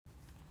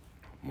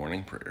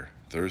Morning Prayer,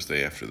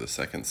 Thursday after the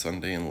second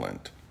Sunday in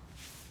Lent.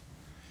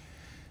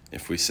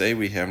 If we say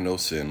we have no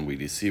sin, we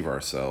deceive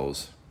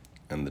ourselves,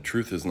 and the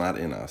truth is not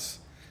in us.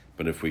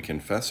 But if we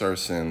confess our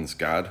sins,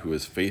 God, who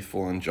is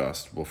faithful and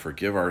just, will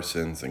forgive our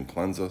sins and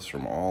cleanse us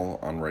from all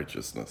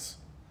unrighteousness.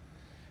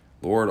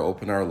 Lord,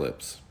 open our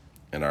lips,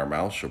 and our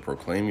mouth shall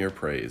proclaim your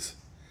praise.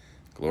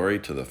 Glory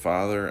to the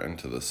Father, and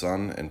to the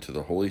Son, and to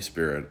the Holy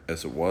Spirit,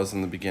 as it was in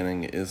the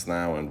beginning, is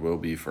now, and will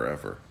be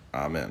forever.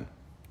 Amen.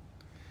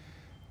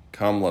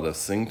 Come, let us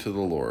sing to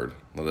the Lord.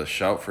 Let us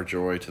shout for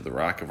joy to the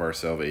rock of our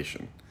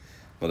salvation.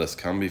 Let us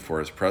come before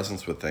his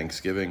presence with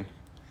thanksgiving,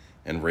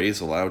 and raise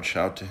a loud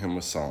shout to him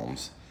with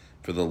psalms.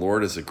 For the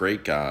Lord is a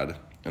great God,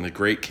 and a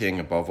great King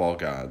above all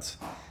gods.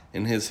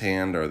 In his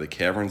hand are the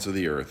caverns of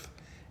the earth,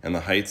 and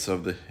the heights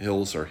of the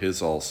hills are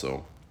his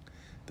also.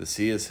 The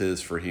sea is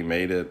his, for he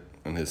made it,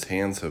 and his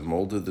hands have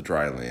molded the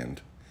dry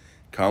land.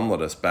 Come,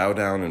 let us bow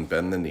down and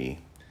bend the knee,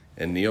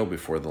 and kneel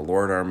before the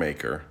Lord our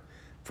Maker.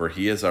 For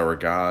he is our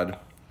God,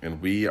 and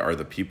we are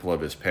the people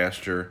of his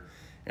pasture,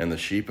 and the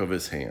sheep of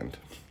his hand.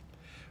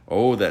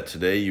 Oh, that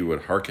today you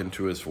would hearken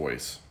to his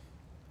voice.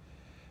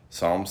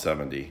 Psalm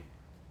 70.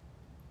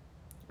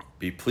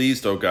 Be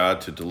pleased, O God,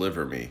 to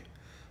deliver me.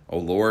 O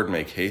Lord,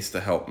 make haste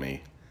to help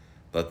me.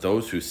 Let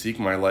those who seek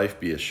my life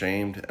be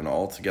ashamed and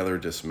altogether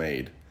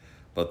dismayed.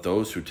 Let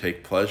those who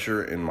take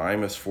pleasure in my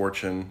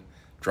misfortune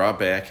draw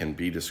back and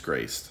be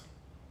disgraced.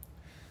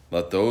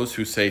 Let those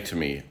who say to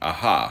me,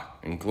 Aha,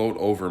 and gloat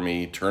over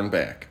me turn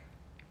back,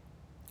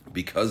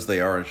 because they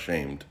are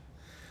ashamed.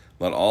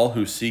 Let all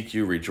who seek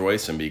you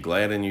rejoice and be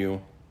glad in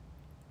you.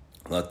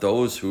 Let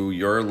those who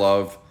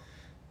love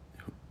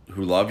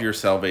your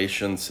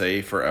salvation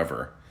say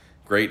forever,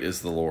 Great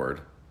is the Lord.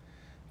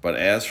 But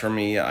as for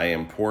me, I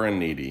am poor and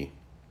needy.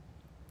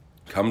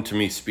 Come to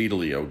me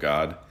speedily, O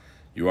God.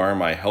 You are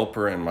my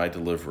helper and my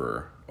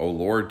deliverer. O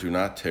Lord, do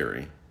not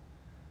tarry.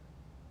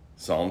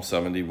 Psalm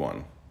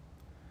 71.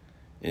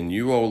 In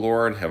you, O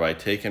Lord, have I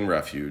taken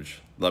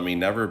refuge. Let me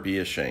never be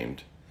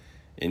ashamed.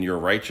 In your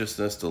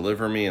righteousness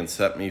deliver me and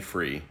set me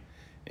free.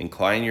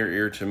 Incline your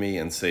ear to me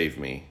and save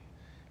me.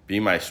 Be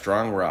my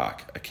strong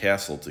rock, a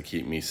castle to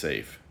keep me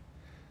safe.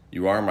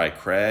 You are my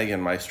crag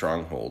and my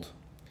stronghold.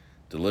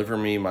 Deliver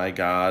me, my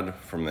God,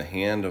 from the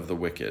hand of the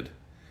wicked,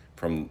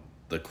 from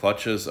the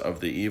clutches of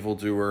the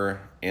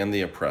evildoer and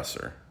the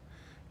oppressor.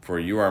 For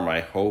you are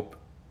my hope,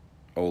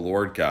 O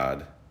Lord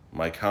God,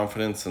 my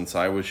confidence since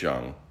I was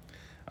young.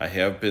 I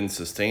have been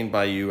sustained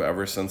by you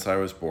ever since I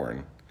was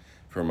born.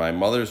 From my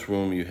mother's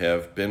womb you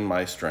have been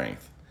my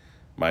strength.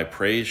 My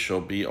praise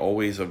shall be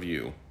always of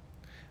you.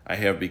 I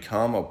have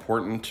become a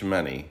portent to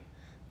many,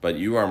 but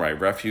you are my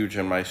refuge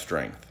and my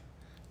strength.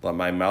 Let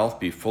my mouth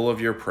be full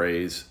of your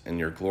praise and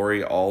your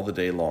glory all the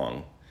day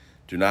long.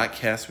 Do not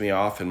cast me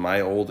off in my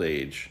old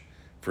age.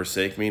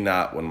 Forsake me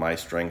not when my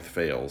strength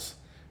fails.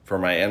 For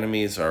my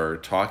enemies are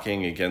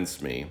talking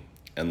against me,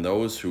 and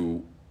those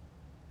who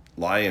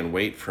lie in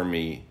wait for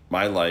me,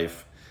 my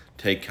life,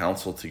 take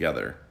counsel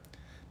together.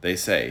 They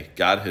say,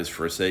 God has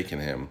forsaken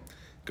him.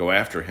 Go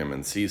after him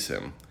and seize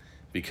him,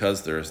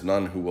 because there is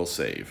none who will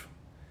save.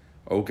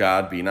 O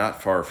God, be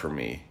not far from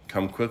me.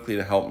 Come quickly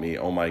to help me,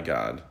 O my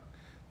God.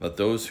 Let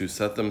those who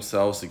set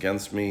themselves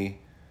against me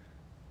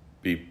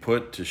be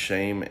put to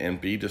shame and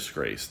be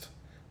disgraced.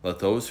 Let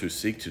those who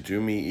seek to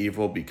do me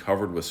evil be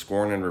covered with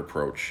scorn and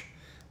reproach.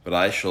 But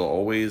I shall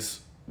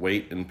always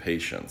wait in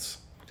patience,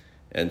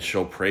 and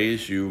shall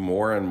praise you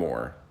more and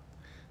more.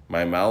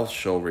 My mouth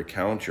shall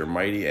recount your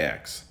mighty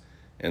acts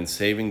and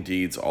saving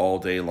deeds all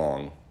day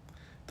long,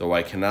 though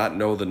I cannot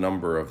know the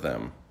number of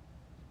them.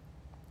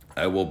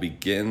 I will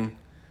begin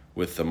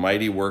with the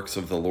mighty works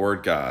of the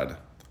Lord God.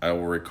 I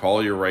will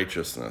recall your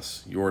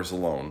righteousness, yours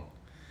alone.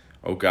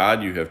 O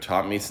God, you have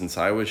taught me since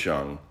I was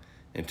young,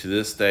 and to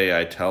this day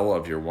I tell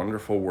of your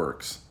wonderful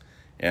works.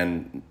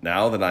 And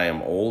now that I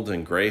am old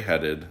and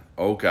gray-headed,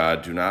 O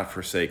God, do not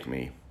forsake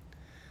me,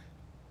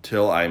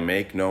 till I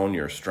make known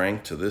your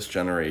strength to this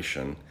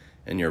generation,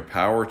 and your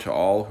power to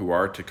all who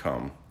are to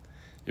come.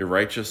 Your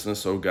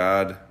righteousness, O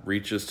God,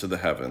 reaches to the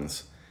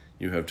heavens.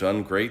 You have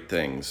done great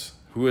things.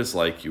 Who is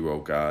like you, O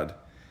God?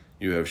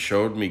 You have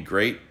showed me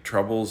great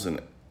troubles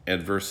and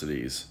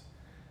adversities,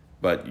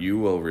 but you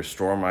will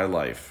restore my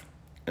life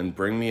and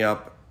bring me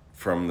up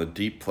from the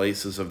deep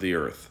places of the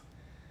earth.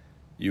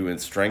 You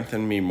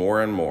strengthen me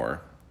more and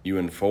more. You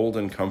enfold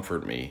and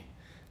comfort me.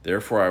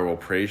 Therefore I will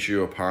praise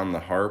you upon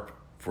the harp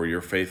for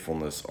your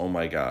faithfulness, O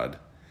my God.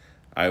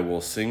 I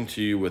will sing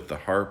to you with the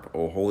harp,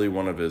 O Holy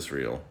One of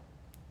Israel.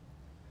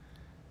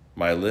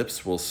 My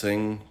lips will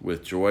sing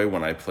with joy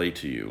when I play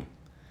to you,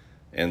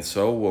 and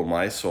so will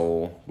my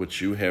soul,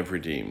 which you have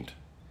redeemed.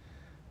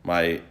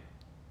 My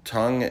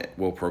tongue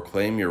will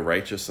proclaim your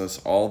righteousness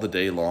all the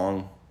day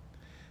long,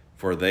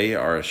 for they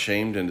are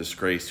ashamed and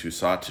disgraced who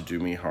sought to do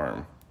me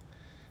harm.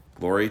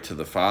 Glory to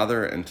the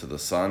Father, and to the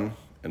Son,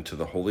 and to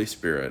the Holy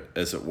Spirit,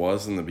 as it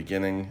was in the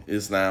beginning,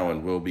 is now,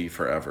 and will be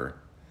forever.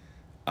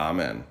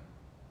 Amen.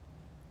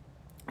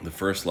 The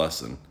first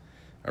lesson,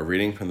 a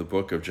reading from the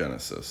book of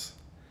Genesis.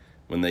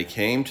 When they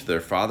came to their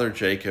father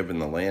Jacob in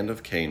the land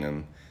of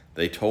Canaan,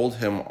 they told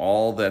him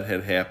all that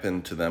had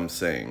happened to them,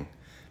 saying,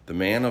 "The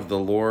man of the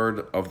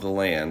Lord of the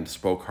land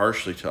spoke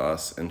harshly to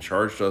us and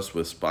charged us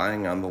with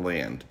spying on the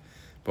land.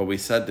 But we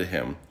said to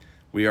him,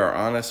 'We are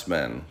honest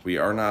men, we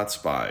are not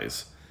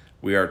spies.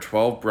 We are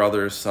 12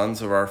 brothers,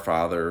 sons of our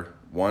father.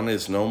 One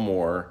is no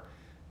more,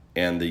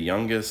 and the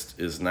youngest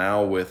is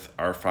now with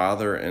our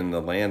father in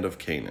the land of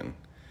Canaan.'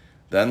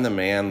 Then the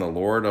man, the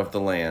Lord of the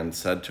land,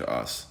 said to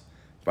us,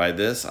 'By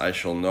this I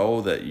shall know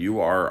that you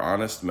are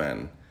honest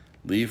men.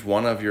 Leave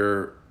one of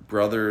your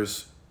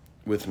brothers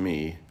with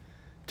me.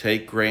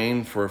 Take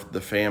grain for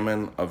the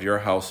famine of your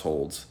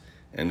households,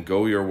 and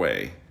go your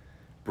way.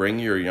 Bring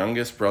your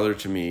youngest brother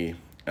to me,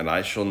 and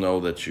I shall know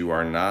that you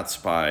are not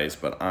spies,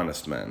 but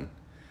honest men.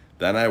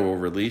 Then I will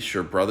release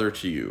your brother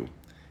to you,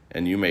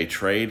 and you may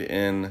trade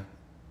in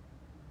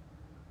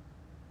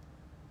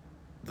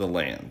the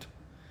land.'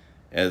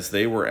 As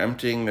they were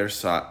emptying their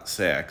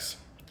sacks,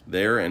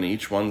 there in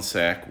each one's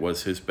sack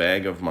was his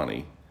bag of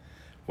money.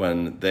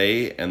 When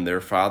they and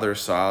their father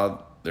saw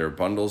their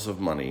bundles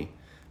of money,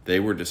 they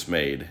were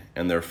dismayed,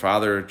 and their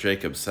father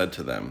Jacob said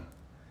to them,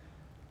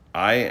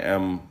 'I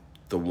am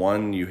the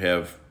one you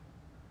have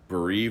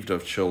bereaved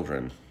of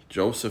children.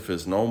 Joseph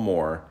is no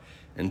more.'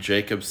 And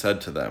Jacob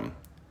said to them,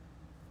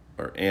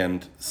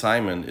 and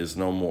Simon is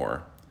no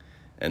more.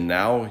 And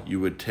now you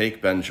would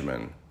take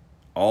Benjamin.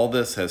 All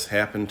this has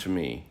happened to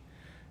me."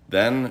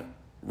 Then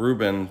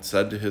Reuben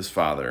said to his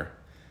father,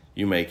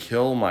 "You may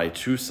kill my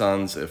 2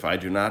 sons if I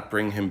do not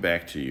bring him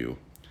back to you.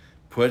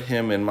 Put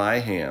him in my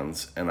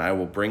hands, and I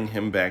will bring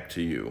him back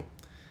to you."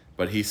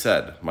 But he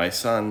said, "My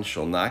son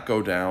shall not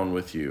go down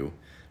with you,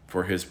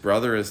 for his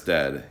brother is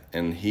dead,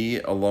 and he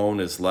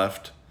alone is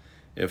left,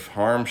 if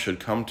harm should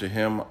come to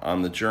him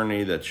on the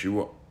journey that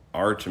you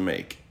are to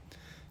make.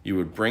 You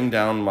would bring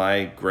down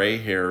my gray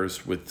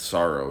hairs with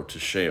sorrow to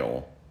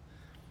Sheol."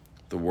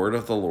 The word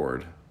of the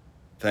Lord.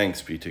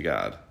 Thanks be to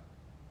God.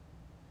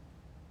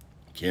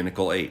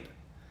 Canticle 8.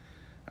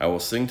 I will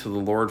sing to the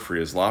Lord, for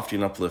he is lofty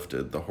and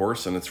uplifted. The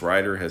horse and its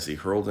rider has he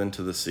hurled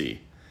into the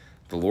sea.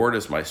 The Lord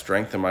is my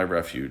strength and my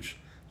refuge.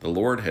 The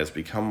Lord has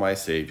become my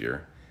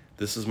Savior.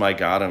 This is my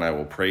God, and I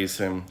will praise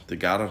him, the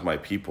God of my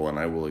people, and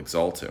I will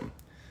exalt him.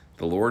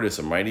 The Lord is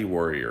a mighty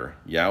warrior.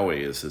 Yahweh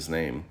is his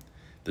name.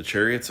 The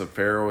chariots of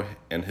Pharaoh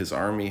and his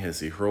army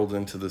has he hurled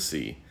into the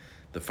sea.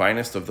 The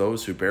finest of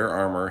those who bear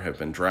armor have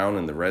been drowned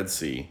in the Red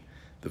Sea.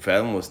 The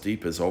fathomless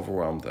deep has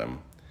overwhelmed them.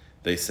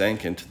 They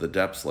sank into the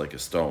depths like a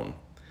stone.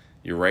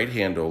 Your right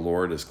hand, O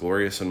Lord, is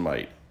glorious in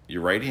might.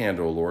 Your right hand,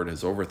 O Lord,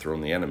 has overthrown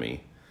the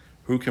enemy.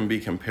 Who can be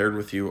compared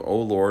with you, O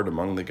Lord,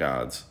 among the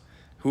gods?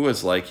 Who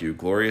is like you,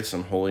 glorious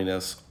in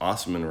holiness,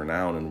 awesome in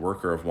renown, and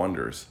worker of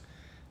wonders?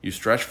 You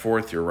stretched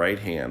forth your right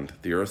hand,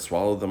 the earth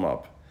swallowed them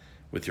up.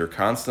 With your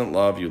constant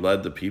love you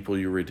led the people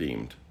you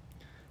redeemed.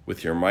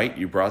 With your might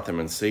you brought them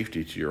in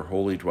safety to your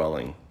holy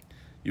dwelling.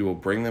 You will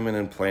bring them in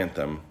and plant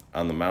them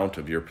on the mount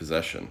of your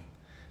possession,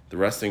 the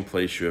resting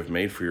place you have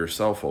made for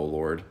yourself, O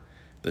Lord,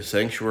 the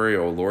sanctuary,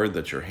 O Lord,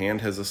 that your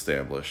hand has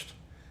established.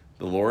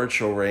 The Lord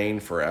shall reign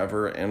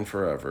forever and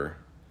forever.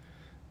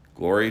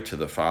 Glory to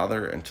the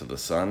Father, and to the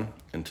Son,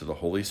 and to the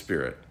Holy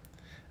Spirit,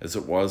 as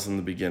it was in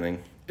the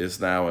beginning,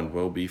 is now, and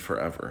will be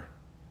forever.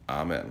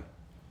 Amen.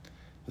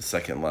 The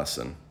second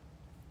lesson.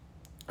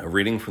 A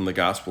reading from the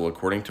Gospel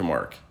according to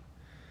Mark.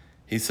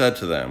 He said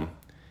to them,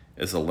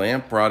 "Is a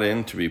lamp brought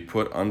in to be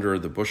put under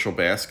the bushel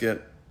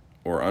basket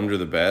or under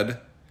the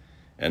bed,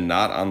 and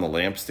not on the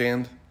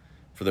lampstand?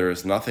 For there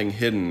is nothing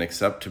hidden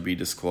except to be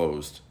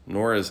disclosed,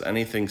 nor is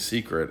anything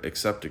secret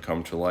except to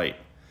come to light.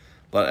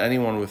 Let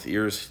anyone with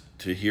ears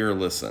to hear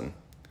listen."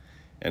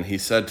 And he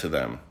said to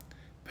them,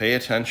 "Pay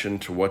attention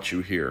to what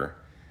you hear.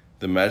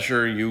 The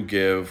measure you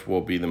give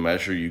will be the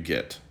measure you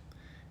get,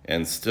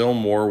 and still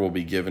more will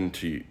be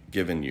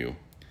given you.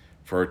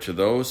 For to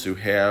those who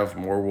have,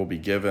 more will be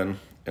given,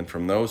 and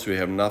from those who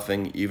have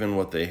nothing, even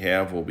what they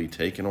have will be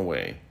taken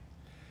away."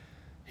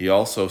 He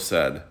also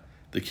said,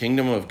 "The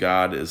kingdom of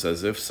God is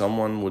as if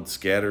someone would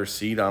scatter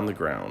seed on the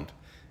ground,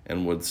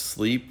 and would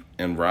sleep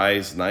and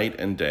rise night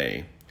and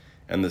day,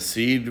 and the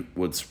seed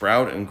would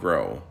sprout and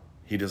grow.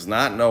 He does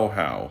not know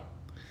how.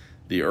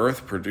 The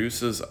earth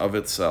produces of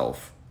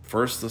itself,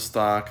 first the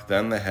stalk,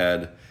 then the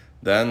head,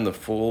 then the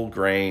full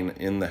grain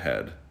in the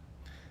head.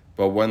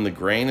 But when the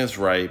grain is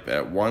ripe,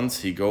 at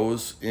once he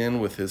goes in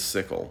with his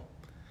sickle,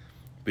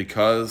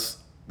 because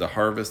the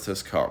harvest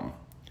has come."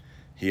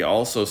 He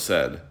also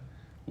said,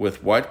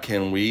 "With what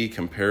can we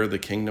compare the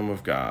kingdom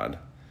of God?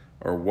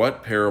 Or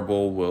what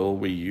parable will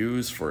we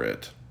use for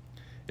it?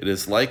 It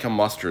is like a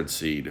mustard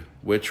seed,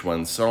 which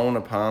when sown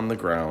upon the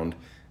ground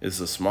is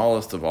the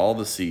smallest of all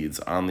the seeds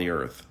on the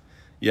earth.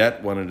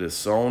 Yet when it is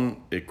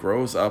sown, it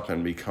grows up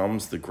and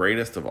becomes the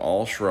greatest of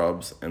all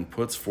shrubs, and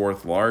puts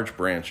forth large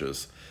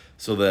branches,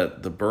 so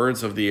that the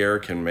birds of the air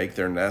can make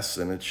their nests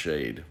in its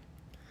shade."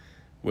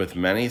 With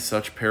many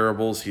such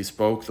parables he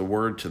spoke the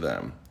word to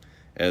them,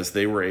 as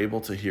they were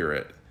able to hear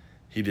it.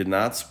 He did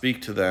not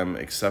speak to them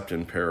except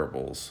in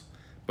parables,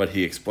 but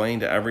he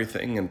explained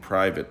everything in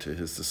private to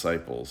his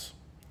disciples.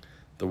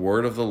 The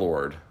word of the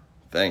Lord.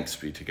 Thanks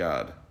be to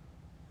God.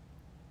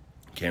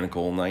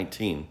 Canticle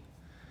 19.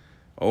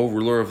 O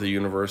ruler of the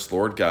universe,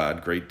 Lord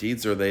God, great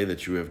deeds are they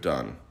that you have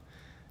done,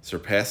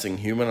 surpassing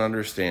human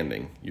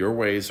understanding. Your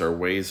ways are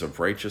ways of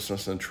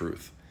righteousness and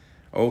truth.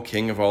 O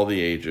King of all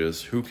the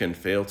ages, who can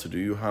fail to do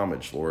you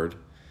homage, Lord,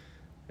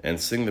 and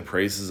sing the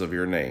praises of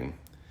your name?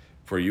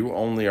 For you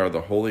only are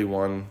the Holy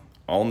One.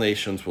 All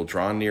nations will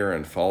draw near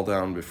and fall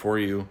down before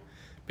you,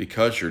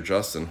 because your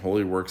just and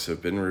holy works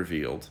have been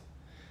revealed.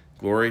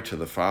 Glory to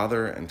the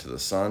Father, and to the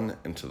Son,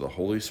 and to the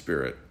Holy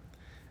Spirit,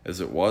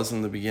 as it was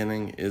in the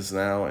beginning, is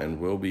now, and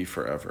will be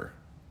forever.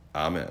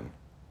 Amen.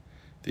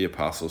 The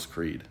Apostles'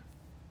 Creed.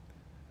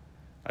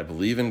 I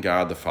believe in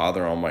God the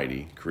Father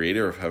Almighty,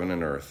 creator of heaven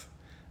and earth.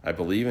 I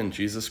believe in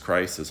Jesus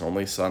Christ, his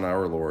only Son,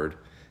 our Lord.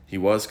 He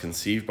was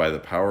conceived by the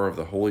power of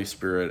the Holy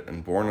Spirit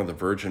and born of the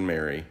Virgin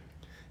Mary.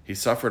 He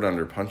suffered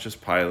under Pontius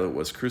Pilate,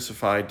 was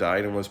crucified,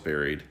 died, and was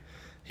buried.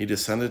 He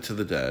descended to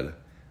the dead.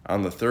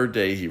 On the third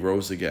day he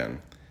rose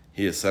again.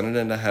 He ascended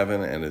into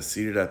heaven and is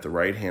seated at the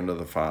right hand of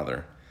the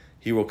Father.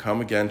 He will come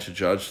again to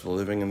judge the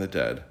living and the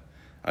dead.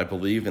 I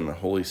believe in the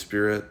Holy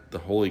Spirit, the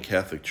Holy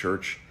Catholic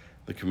Church,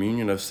 the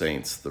communion of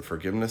saints, the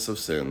forgiveness of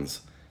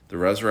sins, the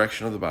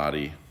resurrection of the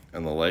body,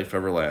 and the life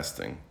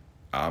everlasting.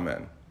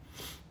 Amen.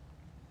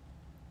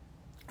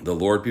 The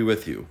Lord be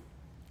with you,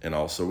 and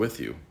also with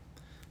you.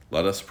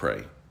 Let us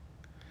pray.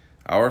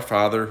 Our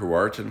Father, who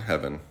art in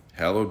heaven,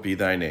 hallowed be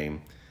thy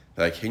name.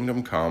 Thy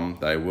kingdom come,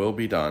 thy will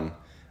be done,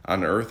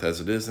 on earth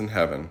as it is in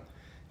heaven.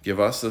 Give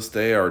us this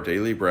day our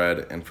daily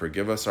bread, and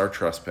forgive us our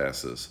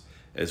trespasses,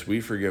 as we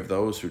forgive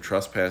those who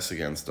trespass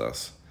against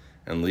us.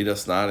 And lead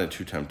us not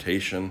into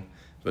temptation,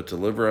 but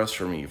deliver us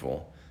from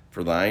evil.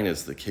 For thine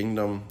is the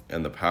kingdom,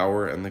 and the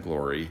power, and the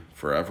glory,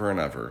 forever and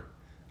ever.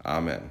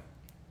 Amen.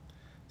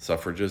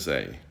 Suffrages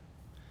A.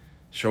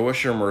 Show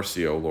us your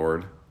mercy, O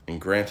Lord, and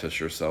grant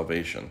us your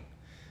salvation.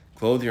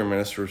 Clothe your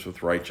ministers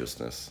with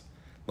righteousness.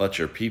 Let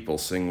your people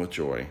sing with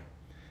joy.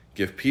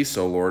 Give peace,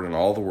 O Lord, in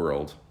all the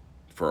world,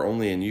 for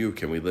only in you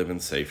can we live in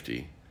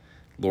safety.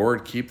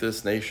 Lord, keep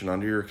this nation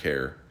under your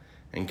care,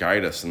 and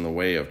guide us in the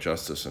way of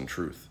justice and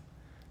truth.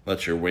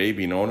 Let your way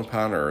be known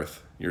upon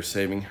earth, your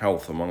saving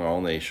health among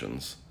all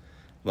nations.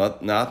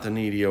 Let not the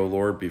needy, O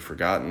Lord, be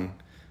forgotten,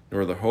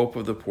 nor the hope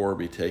of the poor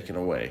be taken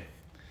away.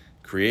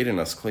 Create in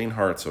us clean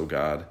hearts, O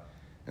God,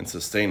 and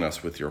sustain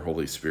us with your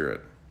Holy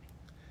Spirit.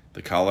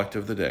 The Collect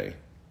of the Day.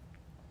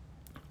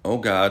 O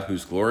God,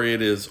 whose glory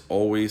it is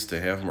always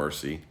to have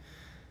mercy,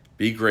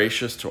 be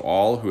gracious to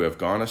all who have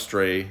gone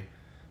astray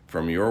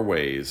from your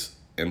ways,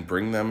 and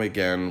bring them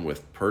again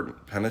with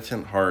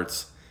penitent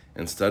hearts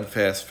and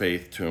steadfast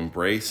faith to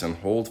embrace and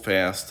hold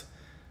fast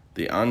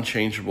the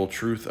unchangeable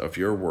truth of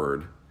your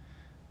word.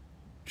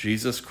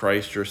 Jesus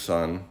Christ, your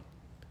Son,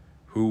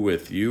 who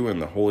with you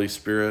and the Holy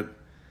Spirit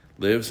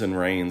lives and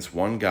reigns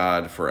one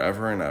God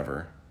forever and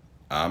ever.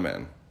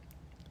 Amen.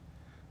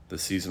 The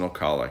Seasonal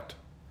Collect.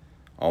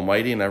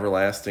 Almighty and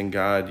everlasting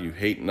God, you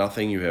hate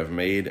nothing you have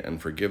made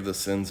and forgive the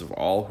sins of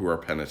all who are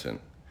penitent.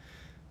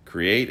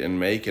 Create and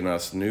make in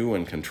us new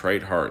and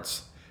contrite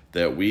hearts,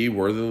 that we,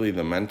 worthily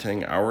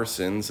lamenting our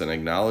sins and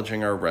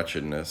acknowledging our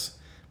wretchedness,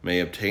 may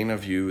obtain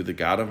of you, the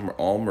God of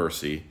all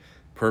mercy,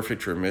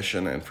 perfect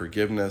remission and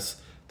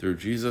forgiveness through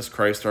Jesus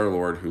Christ our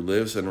Lord, who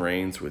lives and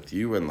reigns with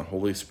you and the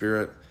Holy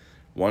Spirit,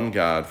 one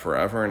God,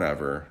 forever and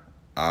ever.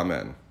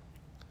 Amen.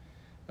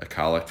 A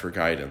Collect for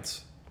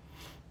Guidance.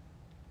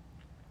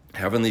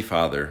 Heavenly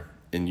Father,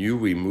 in you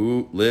we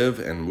live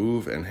and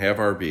move and have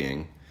our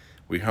being.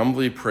 We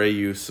humbly pray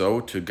you so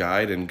to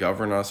guide and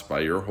govern us by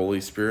your Holy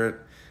Spirit,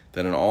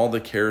 that in all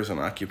the cares and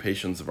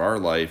occupations of our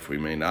life we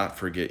may not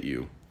forget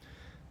you,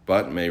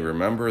 but may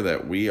remember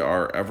that we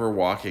are ever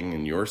walking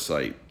in your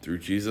sight, through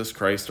Jesus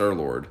Christ our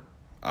Lord.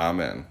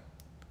 Amen.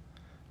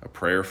 A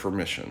Prayer for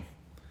Mission.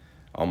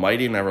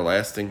 Almighty and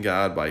everlasting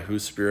God, by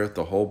whose Spirit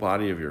the whole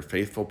body of your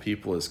faithful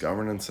people is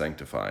governed and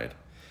sanctified,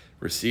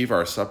 receive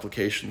our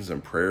supplications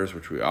and prayers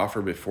which we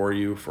offer before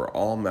you for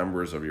all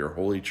members of your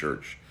holy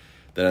church,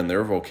 that in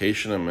their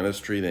vocation and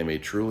ministry they may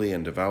truly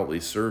and devoutly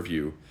serve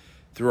you,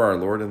 through our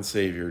Lord and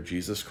Savior,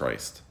 Jesus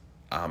Christ.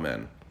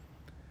 Amen.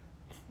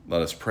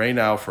 Let us pray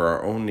now for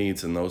our own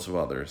needs and those of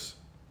others.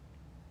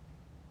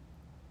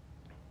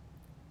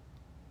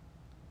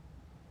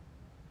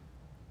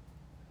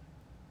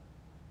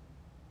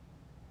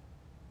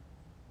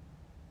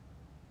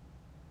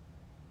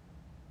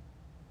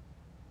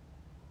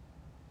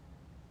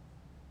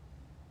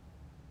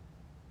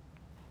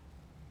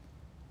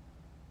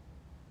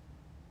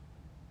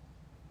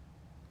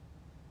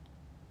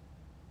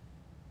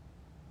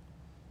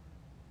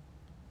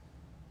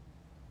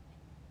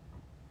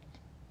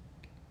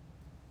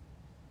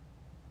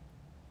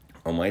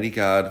 Almighty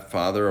God,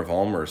 Father of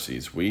all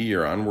mercies, we,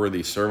 your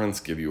unworthy servants,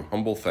 give you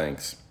humble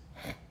thanks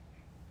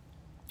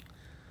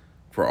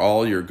for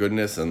all your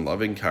goodness and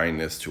loving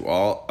kindness to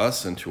all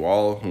us and to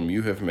all whom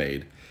you have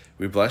made.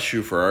 We bless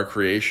you for our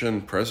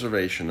creation,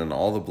 preservation, and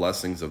all the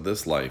blessings of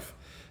this life,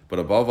 but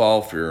above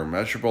all for your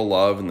immeasurable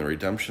love and the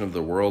redemption of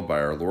the world by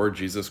our Lord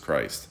Jesus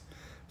Christ.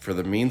 for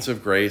the means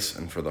of grace,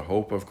 and for the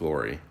hope of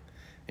glory.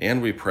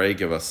 And we pray,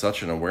 give us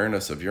such an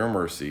awareness of your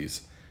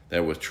mercies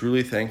that with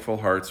truly thankful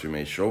hearts we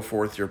may show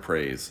forth your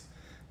praise,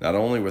 not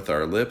only with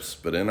our lips,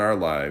 but in our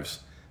lives,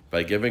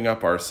 by giving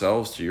up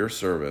ourselves to your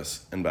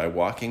service, and by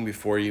walking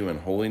before you in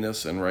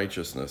holiness and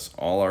righteousness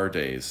all our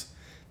days,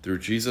 through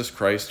Jesus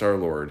Christ our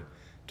Lord,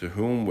 to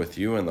whom with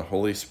you and the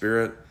Holy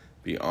Spirit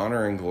be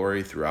honor and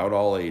glory throughout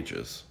all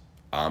ages.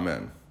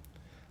 Amen.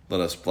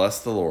 Let us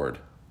bless the Lord.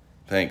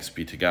 Thanks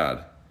be to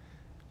God.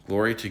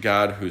 Glory to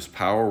God, whose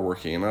power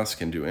working in us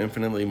can do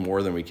infinitely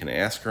more than we can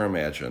ask or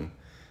imagine.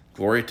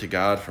 Glory to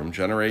God from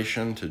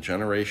generation to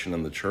generation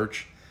in the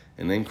church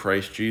and in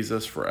Christ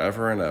Jesus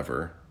forever and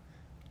ever.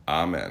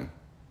 Amen.